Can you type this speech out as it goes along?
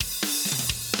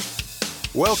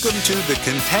Welcome to The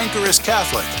Cantankerous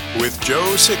Catholic with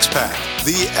Joe Sixpack,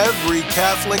 the every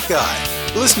Catholic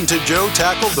guy. Listen to Joe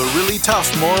tackle the really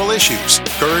tough moral issues,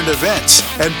 current events,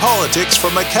 and politics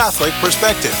from a Catholic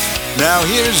perspective. Now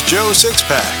here's Joe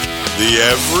Sixpack, the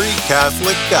every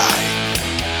Catholic guy.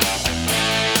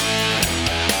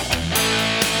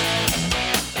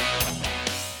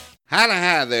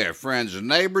 Hi there, friends and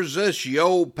neighbors. This your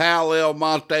old pal El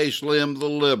Monte Slim the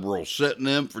Liberal, sitting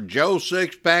in for Joe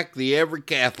Sixpack, the every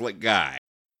Catholic guy.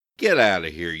 Get out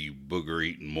of here, you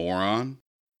booger-eating moron.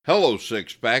 Hello,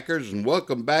 Sixpackers, and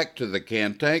welcome back to the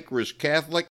Cantankerous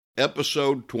Catholic,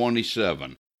 episode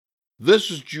 27.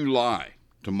 This is July.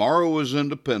 Tomorrow is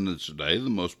Independence Day, the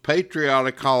most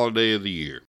patriotic holiday of the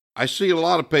year. I see a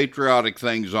lot of patriotic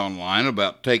things online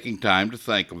about taking time to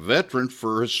thank a veteran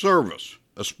for his service,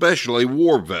 especially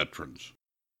war veterans.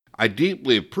 I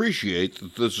deeply appreciate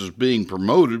that this is being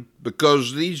promoted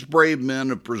because these brave men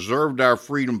have preserved our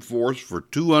freedom force for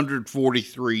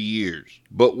 243 years.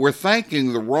 But we're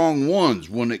thanking the wrong ones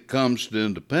when it comes to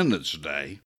Independence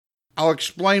Day. I'll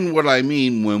explain what I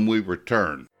mean when we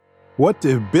return. What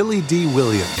do Billy D.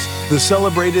 Williams, the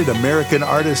celebrated American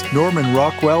artist Norman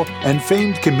Rockwell, and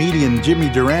famed comedian Jimmy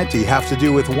Durante have to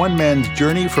do with one man's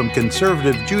journey from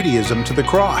conservative Judaism to the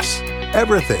cross?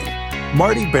 Everything.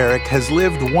 Marty Barrick has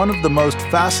lived one of the most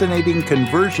fascinating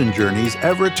conversion journeys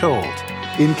ever told.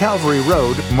 In Calvary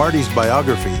Road, Marty's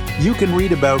biography, you can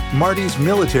read about Marty's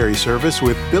military service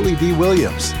with Billy D.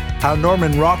 Williams, how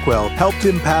Norman Rockwell helped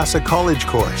him pass a college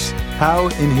course, how,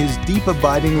 in his deep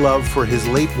abiding love for his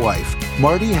late wife,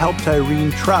 Marty helped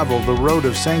Irene travel the road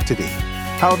of sanctity,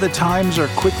 how the times are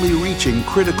quickly reaching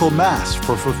critical mass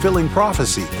for fulfilling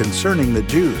prophecy concerning the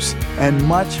Jews, and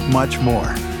much, much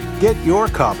more. Get your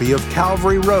copy of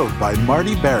Calvary Road by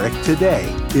Marty Barrick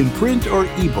today, in print or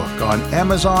ebook on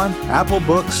Amazon, Apple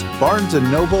Books, Barnes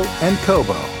 & Noble, and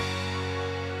Kobo.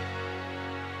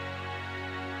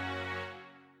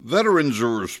 Veterans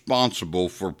are responsible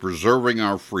for preserving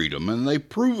our freedom, and they've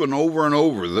proven over and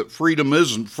over that freedom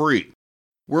isn't free.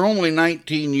 We're only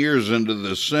 19 years into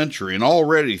this century, and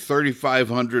already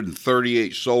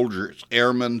 3,538 soldiers,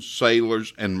 airmen,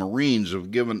 sailors, and Marines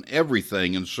have given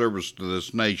everything in service to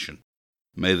this nation.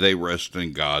 May they rest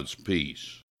in God's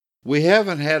peace. We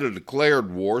haven't had a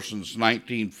declared war since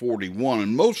 1941,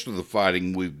 and most of the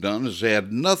fighting we've done has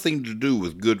had nothing to do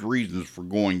with good reasons for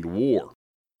going to war.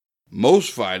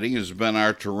 Most fighting has been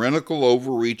our tyrannical,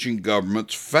 overreaching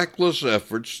government's feckless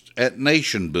efforts at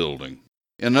nation building.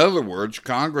 In other words,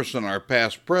 Congress and our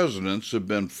past presidents have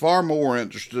been far more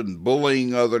interested in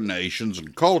bullying other nations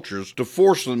and cultures to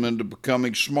force them into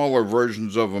becoming smaller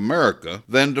versions of America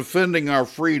than defending our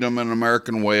freedom and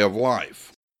American way of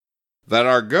life. That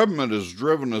our government has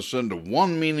driven us into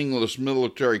one meaningless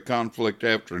military conflict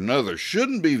after another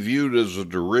shouldn't be viewed as a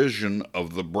derision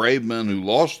of the brave men who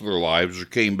lost their lives or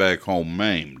came back home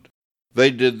maimed. They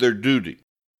did their duty.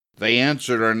 They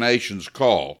answered our nation's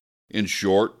call. In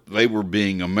short, they were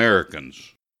being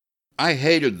Americans. I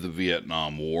hated the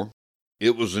Vietnam War.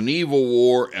 It was an evil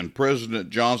war, and President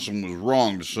Johnson was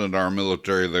wrong to send our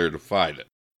military there to fight it.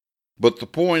 But the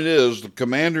point is, the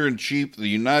Commander-in-Chief of the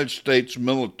United States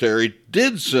military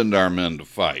did send our men to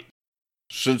fight.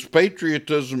 Since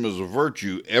patriotism is a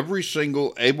virtue, every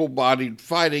single able-bodied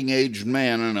fighting-aged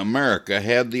man in America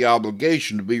had the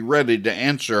obligation to be ready to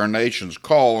answer our nation's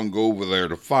call and go over there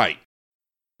to fight.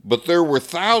 But there were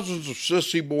thousands of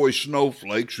sissy boy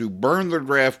snowflakes who burned their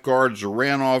draft cards or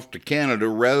ran off to Canada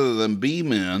rather than be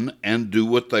men and do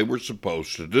what they were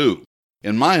supposed to do.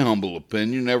 In my humble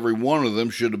opinion, every one of them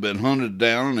should have been hunted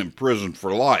down and imprisoned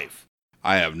for life.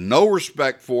 I have no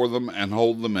respect for them and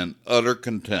hold them in utter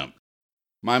contempt.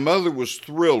 My mother was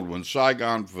thrilled when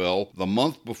Saigon fell the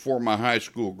month before my high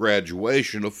school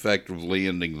graduation, effectively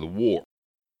ending the war.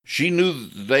 She knew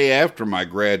that the day after my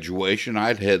graduation,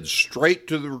 I'd head straight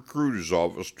to the recruiter's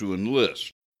office to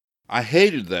enlist. I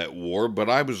hated that war, but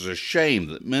I was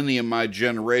ashamed that many in my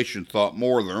generation thought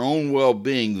more of their own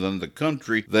well-being than the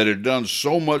country that had done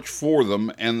so much for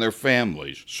them and their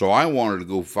families, so I wanted to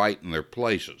go fight in their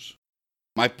places.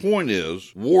 My point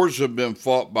is, wars have been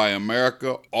fought by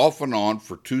America off and on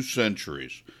for 2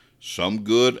 centuries, some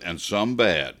good and some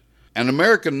bad. And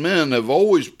American men have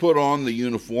always put on the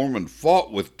uniform and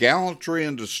fought with gallantry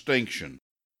and distinction.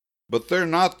 But they're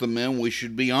not the men we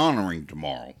should be honoring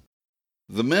tomorrow.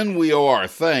 The men we owe our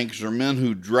thanks are men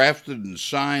who drafted and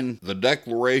signed the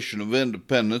Declaration of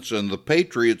Independence and the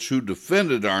patriots who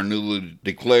defended our newly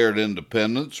declared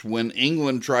independence when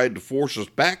England tried to force us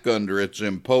back under its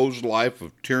imposed life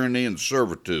of tyranny and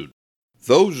servitude.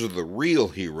 Those are the real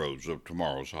heroes of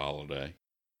tomorrow's holiday.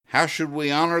 How should we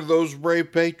honor those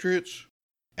brave patriots?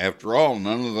 After all,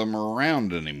 none of them are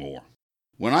around anymore.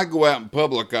 When I go out in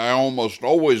public, I almost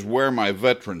always wear my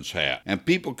veteran's hat, and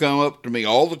people come up to me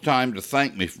all the time to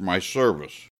thank me for my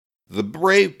service. The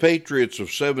brave patriots of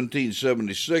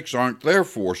 1776 aren't their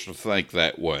force to think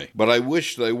that way, but I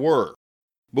wish they were.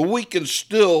 But we can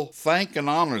still thank and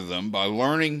honor them by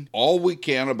learning all we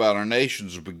can about our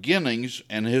nation's beginnings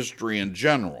and history in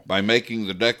general, by making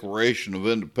the Declaration of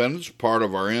Independence part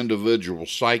of our individual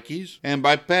psyches, and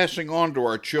by passing on to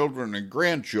our children and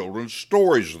grandchildren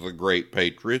stories of the great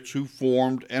patriots who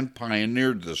formed and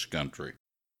pioneered this country.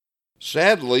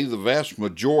 Sadly, the vast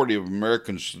majority of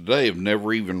Americans today have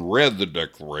never even read the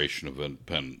Declaration of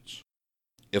Independence.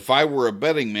 If I were a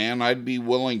betting man, I'd be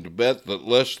willing to bet that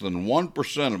less than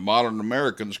 1% of modern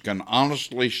Americans can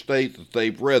honestly state that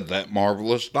they've read that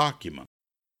marvelous document.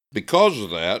 Because of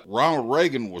that, Ronald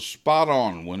Reagan was spot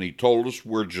on when he told us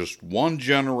we're just one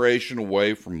generation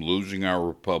away from losing our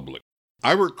republic.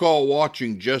 I recall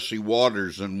watching Jesse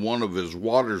Waters in one of his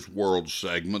Waters World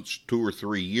segments 2 or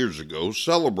 3 years ago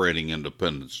celebrating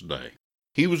Independence Day.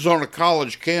 He was on a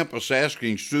college campus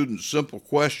asking students simple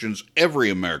questions every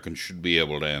American should be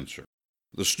able to answer.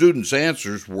 The students'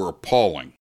 answers were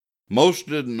appalling. Most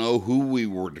didn't know who we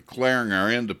were declaring our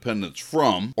independence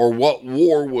from or what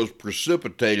war was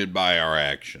precipitated by our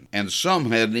action, and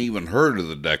some hadn't even heard of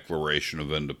the Declaration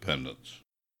of Independence.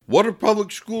 What are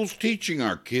public schools teaching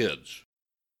our kids?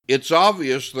 It's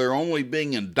obvious they're only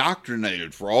being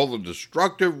indoctrinated for all the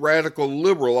destructive, radical,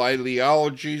 liberal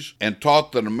ideologies and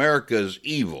taught that America is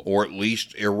evil, or at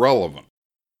least irrelevant.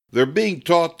 They're being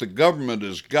taught the government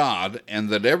is God and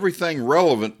that everything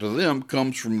relevant to them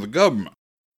comes from the government.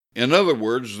 In other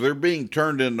words, they're being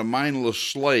turned into mindless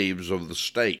slaves of the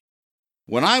state.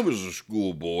 When I was a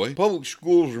schoolboy, public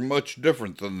schools were much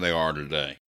different than they are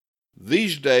today.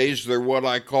 These days, they're what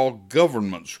I call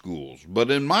government schools, but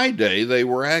in my day, they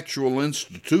were actual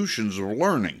institutions of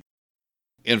learning.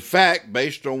 In fact,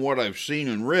 based on what I've seen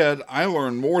and read, I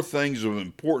learned more things of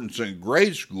importance in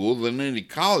grade school than any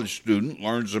college student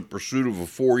learns in pursuit of a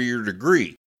 4-year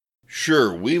degree.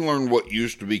 Sure, we learned what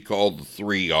used to be called the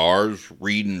 3 R's,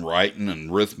 reading, writing, and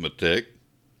arithmetic.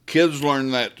 Kids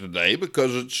learn that today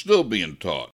because it's still being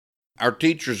taught. Our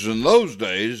teachers in those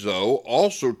days, though,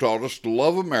 also taught us to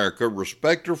love America,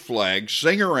 respect her flag,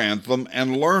 sing her anthem,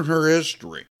 and learn her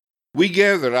history. We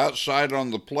gathered outside on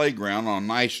the playground on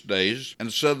nice days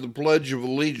and said the Pledge of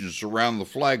Allegiance around the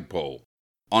flagpole.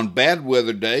 On bad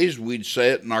weather days, we'd say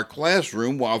it in our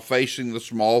classroom while facing the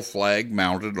small flag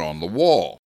mounted on the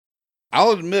wall. I'll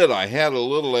admit I had a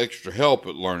little extra help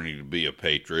at learning to be a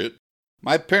patriot.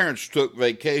 My parents took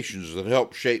vacations that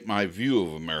helped shape my view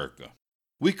of America.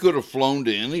 We could have flown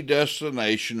to any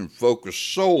destination and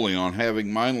focused solely on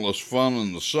having mindless fun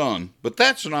in the sun, but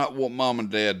that's not what Mom and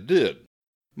Dad did.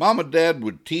 Mom and Dad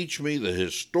would teach me the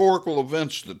historical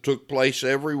events that took place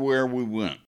everywhere we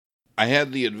went. I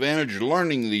had the advantage of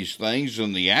learning these things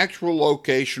in the actual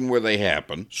location where they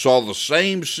happened, saw the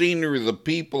same scenery the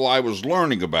people I was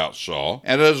learning about saw,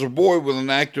 and as a boy with an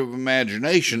active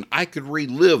imagination, I could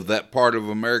relive that part of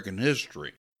American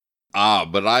history.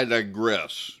 But I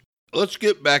digress. Let's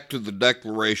get back to the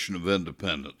Declaration of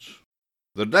Independence.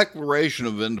 The Declaration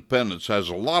of Independence has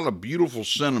a lot of beautiful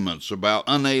sentiments about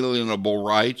unalienable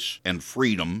rights and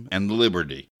freedom and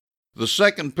liberty. The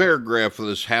second paragraph of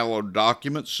this hallowed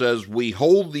document says, "We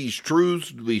hold these truths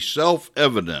to be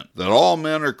self-evident, that all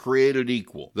men are created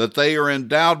equal, that they are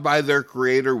endowed by their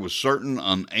Creator with certain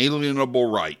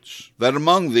unalienable rights, that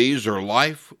among these are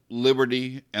life,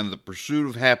 liberty, and the pursuit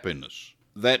of happiness.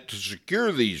 That to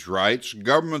secure these rights,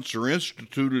 governments are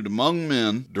instituted among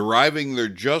men, deriving their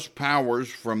just powers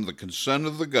from the consent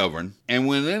of the governed, and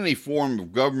when any form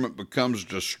of government becomes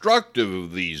destructive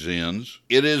of these ends,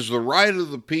 it is the right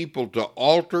of the people to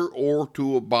alter or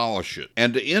to abolish it,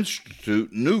 and to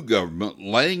institute new government,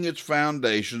 laying its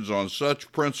foundations on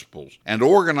such principles, and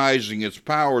organizing its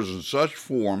powers in such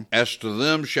form as to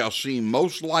them shall seem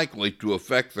most likely to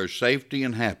affect their safety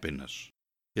and happiness."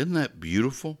 Isn't that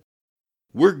beautiful?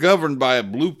 We're governed by a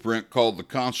blueprint called the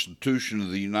Constitution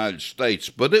of the United States,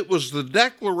 but it was the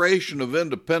Declaration of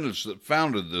Independence that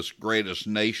founded this greatest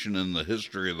nation in the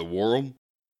history of the world.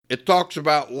 It talks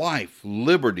about life,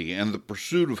 liberty, and the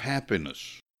pursuit of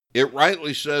happiness. It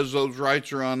rightly says those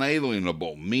rights are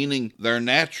unalienable, meaning they're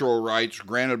natural rights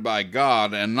granted by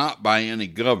God and not by any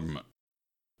government.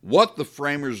 What the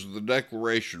framers of the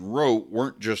Declaration wrote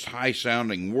weren't just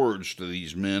high-sounding words to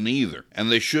these men either,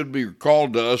 and they should be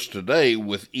recalled to us today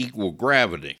with equal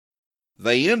gravity.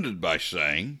 They ended by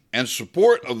saying, "In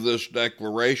support of this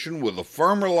declaration, with a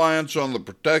firm reliance on the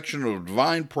protection of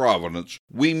divine providence,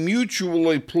 we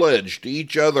mutually pledge to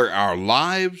each other our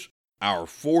lives, our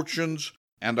fortunes,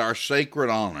 and our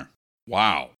sacred honor."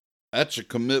 Wow, that's a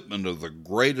commitment of the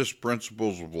greatest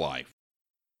principles of life.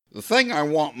 The thing I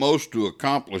want most to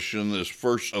accomplish in this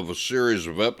first of a series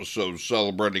of episodes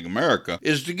celebrating America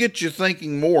is to get you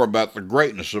thinking more about the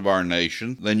greatness of our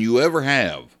nation than you ever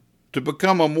have, to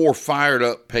become a more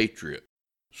fired-up patriot.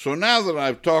 So now that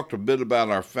I've talked a bit about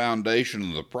our foundation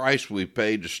and the price we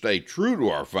paid to stay true to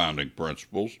our founding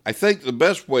principles, I think the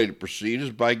best way to proceed is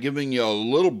by giving you a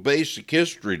little basic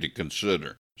history to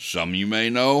consider. Some you may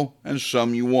know, and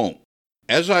some you won't.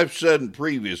 As I've said in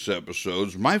previous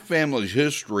episodes, my family's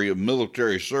history of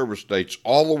military service dates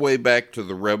all the way back to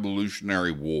the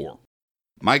Revolutionary War.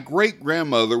 My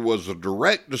great-grandmother was a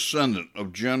direct descendant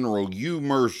of General Hugh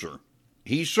Mercer.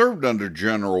 He served under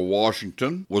General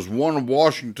Washington, was one of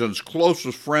Washington's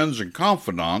closest friends and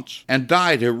confidants, and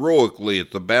died heroically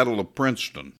at the Battle of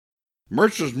Princeton.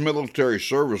 Mercer's military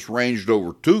service ranged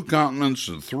over 2 continents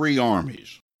and 3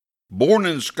 armies. Born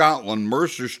in Scotland,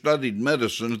 Mercer studied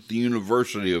medicine at the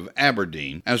University of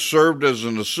Aberdeen and served as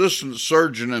an assistant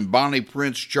surgeon in Bonnie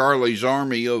Prince Charlie's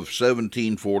Army of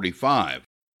 1745.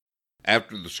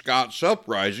 After the Scots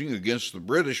uprising against the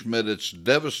British met its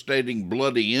devastating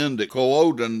bloody end at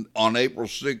Culloden on April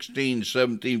 16,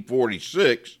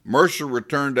 1746, Mercer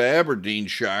returned to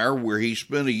Aberdeenshire, where he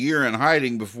spent a year in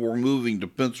hiding before moving to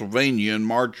Pennsylvania in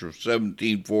March of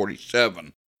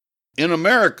 1747. In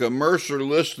America, Mercer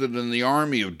listed in the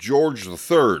army of George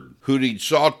III, who he'd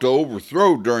sought to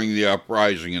overthrow during the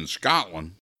uprising in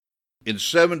Scotland. In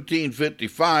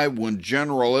 1755, when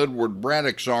General Edward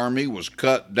Braddock's army was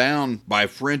cut down by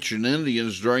French and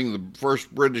Indians during the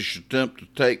first British attempt to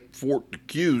take Fort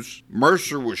Décause,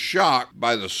 Mercer was shocked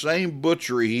by the same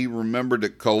butchery he remembered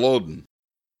at Culloden.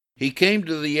 He came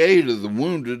to the aid of the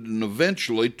wounded and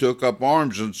eventually took up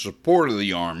arms in support of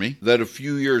the army that a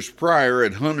few years prior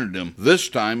had hunted him, this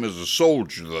time as a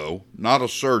soldier, though, not a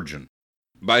surgeon.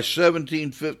 By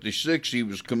 1756, he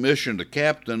was commissioned a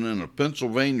captain in a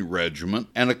Pennsylvania regiment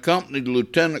and accompanied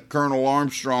Lieutenant Colonel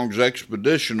Armstrong's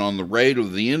expedition on the raid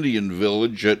of the Indian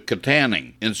village at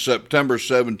Katanning in September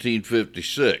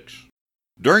 1756.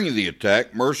 During the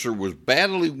attack, Mercer was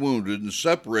badly wounded and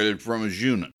separated from his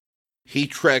unit. He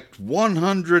trekked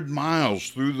 100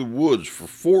 miles through the woods for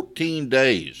 14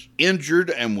 days, injured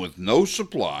and with no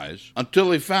supplies,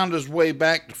 until he found his way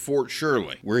back to Fort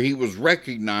Shirley, where he was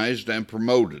recognized and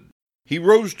promoted. He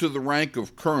rose to the rank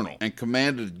of colonel and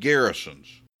commanded garrisons.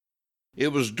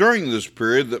 It was during this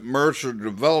period that Mercer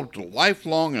developed a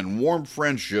lifelong and warm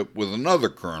friendship with another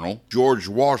colonel, George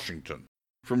Washington.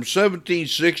 From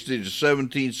 1760 to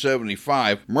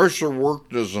 1775, Mercer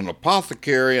worked as an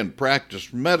apothecary and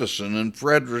practiced medicine in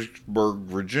Fredericksburg,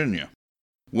 Virginia.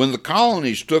 When the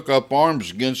colonies took up arms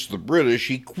against the British,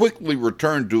 he quickly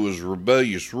returned to his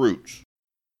rebellious roots.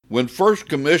 When first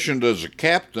commissioned as a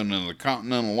captain in the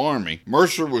Continental Army,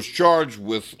 Mercer was charged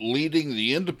with leading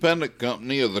the independent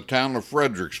company of the town of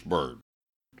Fredericksburg.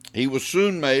 He was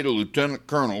soon made a lieutenant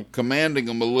colonel, commanding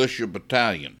a militia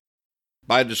battalion.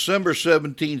 By December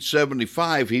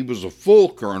 1775, he was a full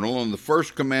colonel and the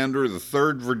first commander of the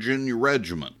 3rd Virginia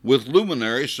Regiment, with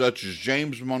luminaries such as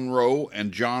James Monroe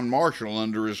and John Marshall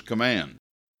under his command.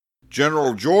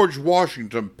 General George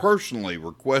Washington personally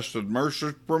requested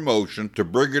Mercer's promotion to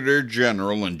brigadier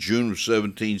general in June of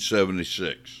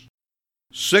 1776.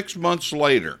 6 months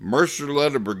later, Mercer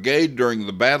led a brigade during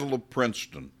the Battle of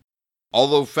Princeton.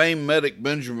 Although famed medic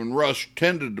Benjamin Rush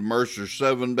tended to Mercer's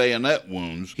 7 bayonet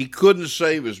wounds, he couldn't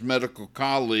save his medical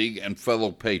colleague and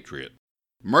fellow patriot.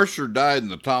 Mercer died in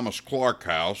the Thomas Clark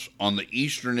House on the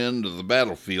eastern end of the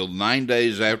battlefield 9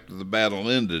 days after the battle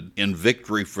ended in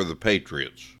victory for the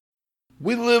Patriots.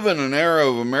 We live in an era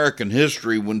of American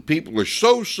history when people are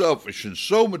so selfish and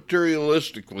so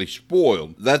materialistically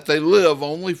spoiled that they live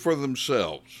only for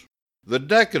themselves. The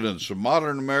decadence of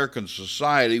modern American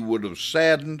society would have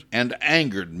saddened and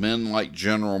angered men like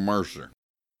General Mercer.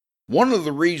 One of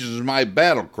the reasons my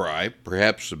battle cry,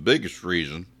 perhaps the biggest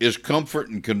reason, is comfort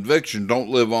and conviction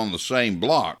don't live on the same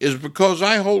block, is because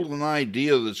I hold an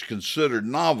idea that's considered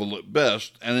novel at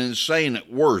best and insane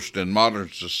at worst in modern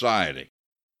society.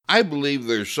 I believe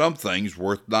there's some things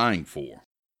worth dying for.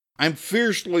 I'm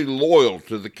fiercely loyal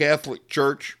to the Catholic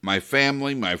Church, my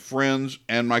family, my friends,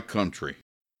 and my country.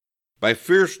 By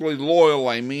fiercely loyal,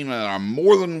 I mean that I'm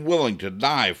more than willing to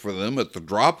die for them at the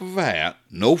drop of a hat,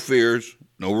 no fears,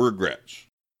 no regrets.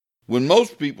 When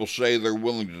most people say they're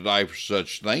willing to die for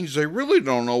such things, they really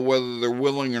don't know whether they're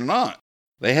willing or not.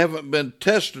 They haven't been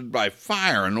tested by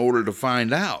fire in order to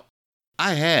find out.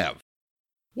 I have.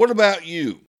 What about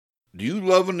you? Do you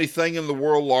love anything in the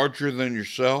world larger than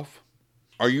yourself?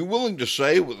 Are you willing to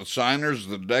say with the signers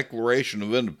of the Declaration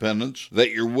of Independence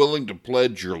that you're willing to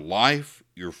pledge your life,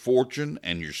 your fortune,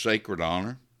 and your sacred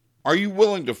honor? Are you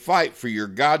willing to fight for your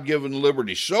God-given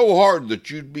liberty so hard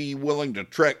that you'd be willing to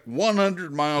trek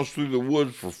 100 miles through the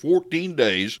woods for 14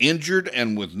 days, injured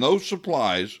and with no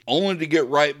supplies, only to get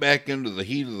right back into the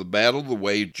heat of the battle the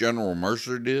way General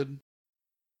Mercer did?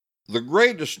 The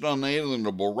greatest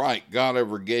unalienable right God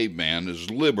ever gave man is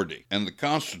liberty, and the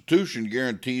Constitution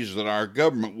guarantees that our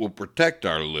government will protect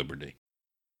our liberty.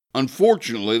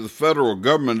 Unfortunately, the federal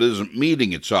government isn't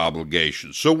meeting its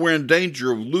obligations, so we're in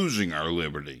danger of losing our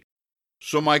liberty.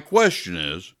 So my question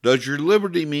is, does your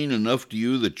liberty mean enough to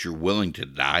you that you're willing to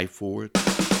die for it?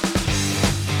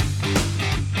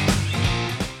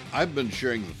 I've been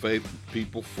sharing the faith with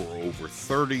people for over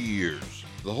 30 years.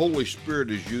 The Holy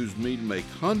Spirit has used me to make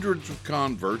hundreds of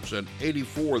converts, and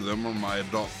 84 of them are my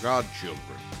adult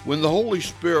godchildren. When the Holy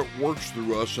Spirit works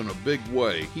through us in a big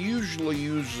way, He usually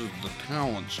uses the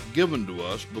talents given to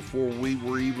us before we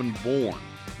were even born.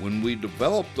 When we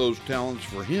develop those talents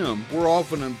for Him, we're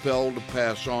often impelled to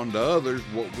pass on to others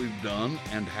what we've done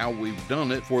and how we've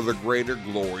done it for the greater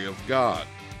glory of God.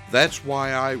 That's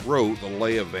why I wrote the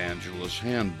Lay Evangelist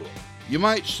Handbook. You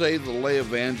might say the Lay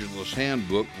Evangelist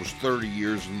Handbook was 30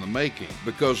 years in the making,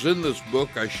 because in this book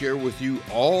I share with you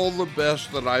all the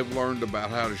best that I've learned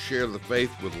about how to share the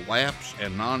faith with lapsed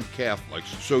and non-Catholics,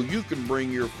 so you can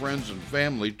bring your friends and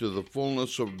family to the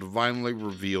fullness of divinely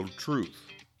revealed truth.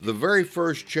 The very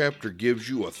first chapter gives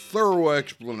you a thorough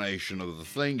explanation of the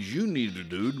things you need to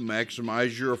do to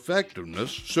maximize your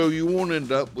effectiveness so you won't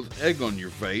end up with egg on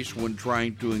your face when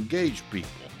trying to engage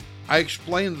people. I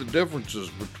explain the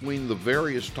differences between the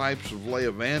various types of lay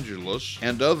evangelists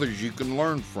and others you can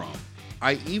learn from.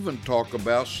 I even talk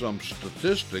about some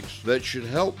statistics that should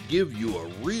help give you a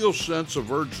real sense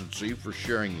of urgency for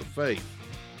sharing the faith.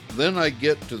 Then I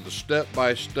get to the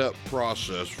step-by-step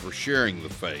process for sharing the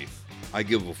faith. I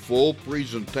give a full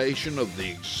presentation of the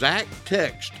exact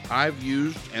text I've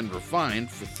used and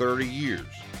refined for 30 years.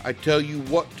 I tell you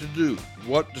what to do,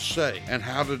 what to say, and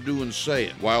how to do and say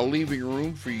it, while leaving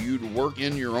room for you to work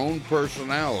in your own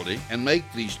personality and make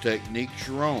these techniques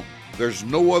your own. There's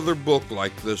no other book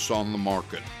like this on the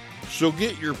market. So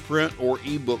get your print or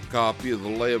ebook copy of the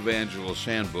Lay Evangelist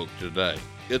Handbook today.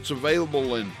 It's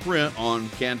available in print on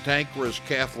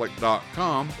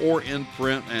cantankerouscatholic.com or in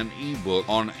print and ebook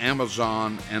on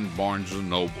Amazon and Barnes &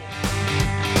 Noble.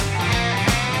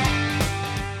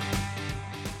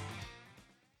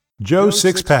 Joe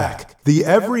Sixpack, the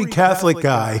Every Catholic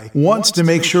Guy, wants to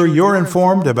make sure you're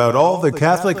informed about all the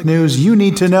Catholic news you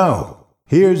need to know.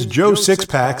 Here's Joe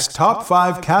Sixpack's top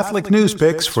 5 Catholic news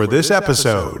picks for this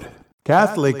episode.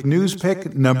 Catholic news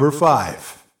pick number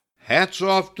 5. Hats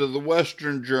off to the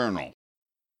Western Journal.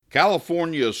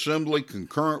 California Assembly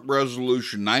Concurrent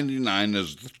Resolution 99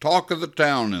 is the talk of the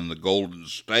town in the Golden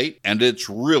State, and it's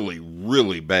really,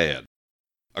 really bad.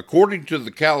 According to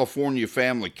the California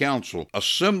Family Council,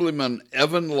 Assemblyman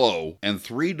Evan Lowe and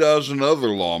 36 other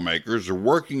lawmakers are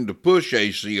working to push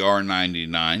ACR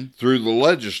 99 through the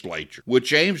legislature,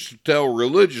 which aims to tell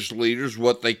religious leaders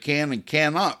what they can and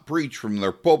cannot preach from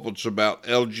their pulpits about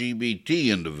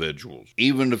LGBT individuals,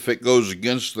 even if it goes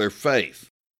against their faith.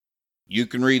 You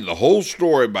can read the whole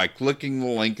story by clicking the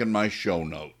link in my show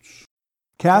notes.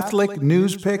 Catholic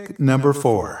news pick number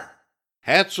 4.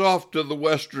 Hats off to the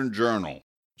Western Journal.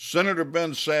 Senator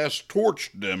Ben Sasse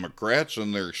torched Democrats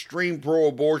and their extreme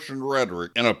pro-abortion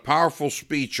rhetoric in a powerful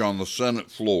speech on the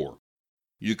Senate floor.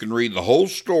 You can read the whole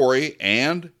story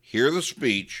and hear the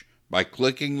speech by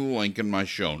clicking the link in my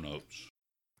show notes.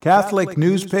 Catholic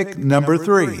news pick number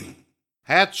 3.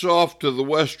 Hats off to the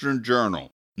Western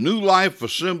Journal. New Life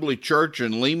Assembly Church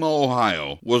in Lima,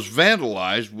 Ohio, was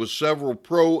vandalized with several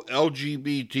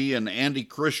pro-LGBT and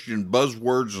anti-Christian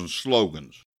buzzwords and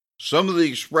slogans. Some of the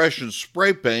expressions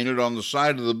spray-painted on the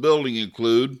side of the building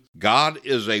include, God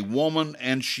is a woman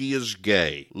and she is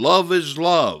gay. Love is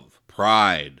love.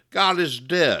 Pride. God is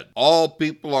dead. All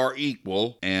people are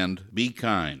equal. And be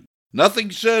kind.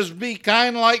 Nothing says be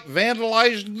kind like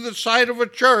vandalizing the site of a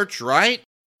church, right?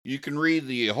 You can read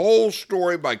the whole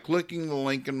story by clicking the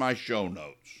link in my show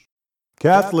notes.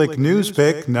 Catholic news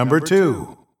pick number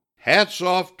 2. Hats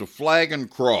off to Flag and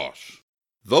Cross.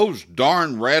 Those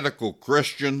darn radical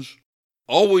Christians,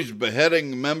 always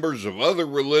beheading members of other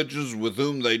religions with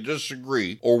whom they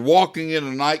disagree, or walking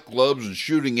into nightclubs and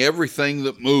shooting everything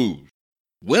that moves.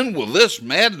 When will this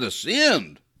madness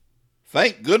end?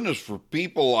 Thank goodness for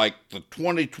people like the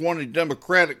 2020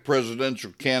 Democratic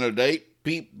presidential candidate,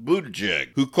 Pete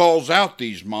Buttigieg, who calls out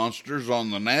these monsters on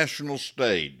the national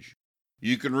stage.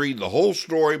 You can read the whole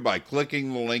story by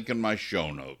clicking the link in my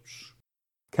show notes.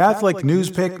 Catholic News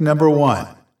Pick number 1.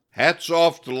 Hats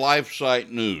off to LifeSite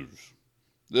News.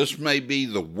 This may be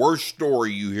the worst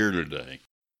story you hear today.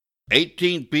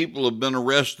 18 people have been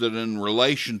arrested in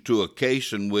relation to a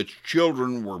case in which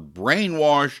children were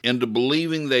brainwashed into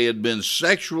believing they had been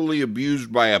sexually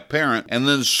abused by a parent and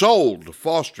then sold to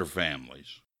foster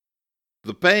families.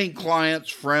 The paying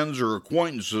clients, friends, or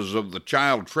acquaintances of the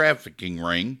child trafficking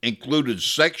ring included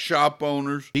sex shop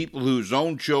owners, people whose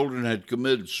own children had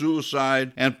committed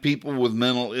suicide, and people with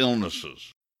mental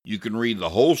illnesses. You can read the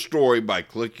whole story by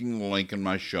clicking the link in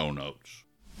my show notes.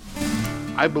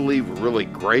 I believe a really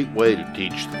great way to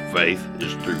teach the faith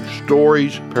is through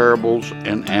stories, parables,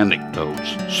 and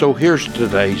anecdotes. So here's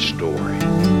today's story.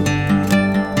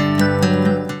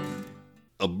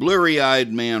 A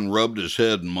bleary-eyed man rubbed his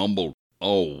head and mumbled,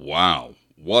 "Oh, wow,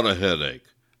 what a headache.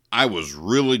 I was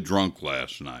really drunk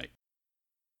last night."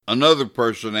 Another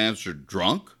person answered,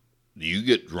 "Drunk? Do you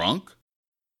get drunk?"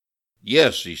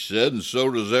 "Yes," he said, "and so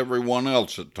does everyone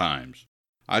else at times.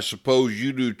 I suppose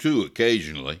you do too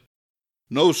occasionally."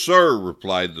 "No, sir,"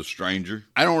 replied the stranger.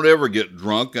 "I don't ever get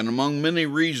drunk, and among many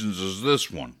reasons is this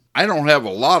one. I don't have a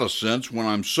lot of sense when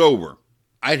I'm sober.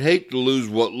 I'd hate to lose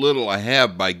what little I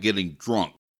have by getting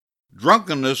drunk.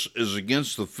 Drunkenness is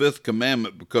against the 5th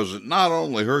commandment because it not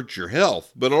only hurts your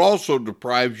health, but it also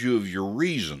deprives you of your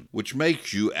reason, which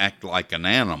makes you act like an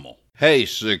animal." Hey,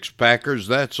 six-packers,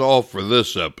 that's all for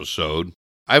this episode.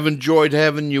 I've enjoyed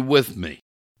having you with me.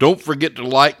 Don't forget to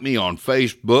like me on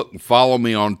Facebook and follow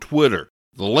me on Twitter.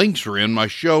 The links are in my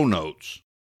show notes.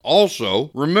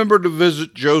 Also, remember to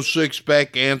visit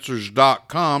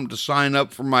joesixpackanswers.com to sign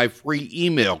up for my free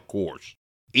email course.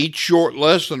 Each short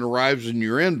lesson arrives in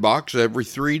your inbox every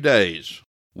 3 days.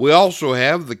 We also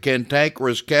have the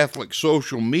Cantankerous Catholic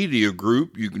social media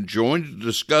group you can join to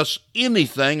discuss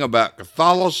anything about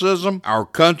Catholicism, our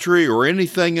country, or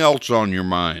anything else on your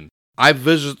mind. I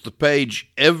visit the page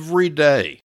every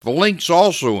day. The link's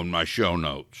also in my show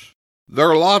notes. There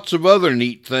are lots of other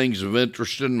neat things of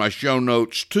interest in my show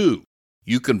notes, too.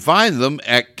 You can find them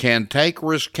at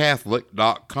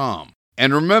cantankerouscatholic.com.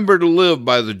 And remember to live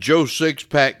by the Joe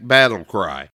Sixpack battle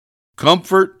cry.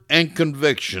 Comfort and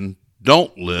conviction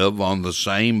don't live on the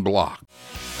same block.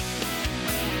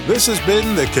 This has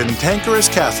been The Cantankerous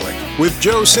Catholic with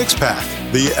Joe Sixpack,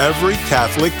 the Every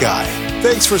Catholic Guy.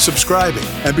 Thanks for subscribing,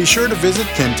 and be sure to visit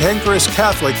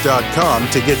cantankerouscatholic.com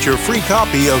to get your free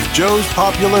copy of Joe's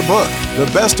popular book, The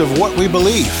Best of What We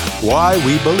Believe, Why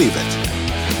We Believe It.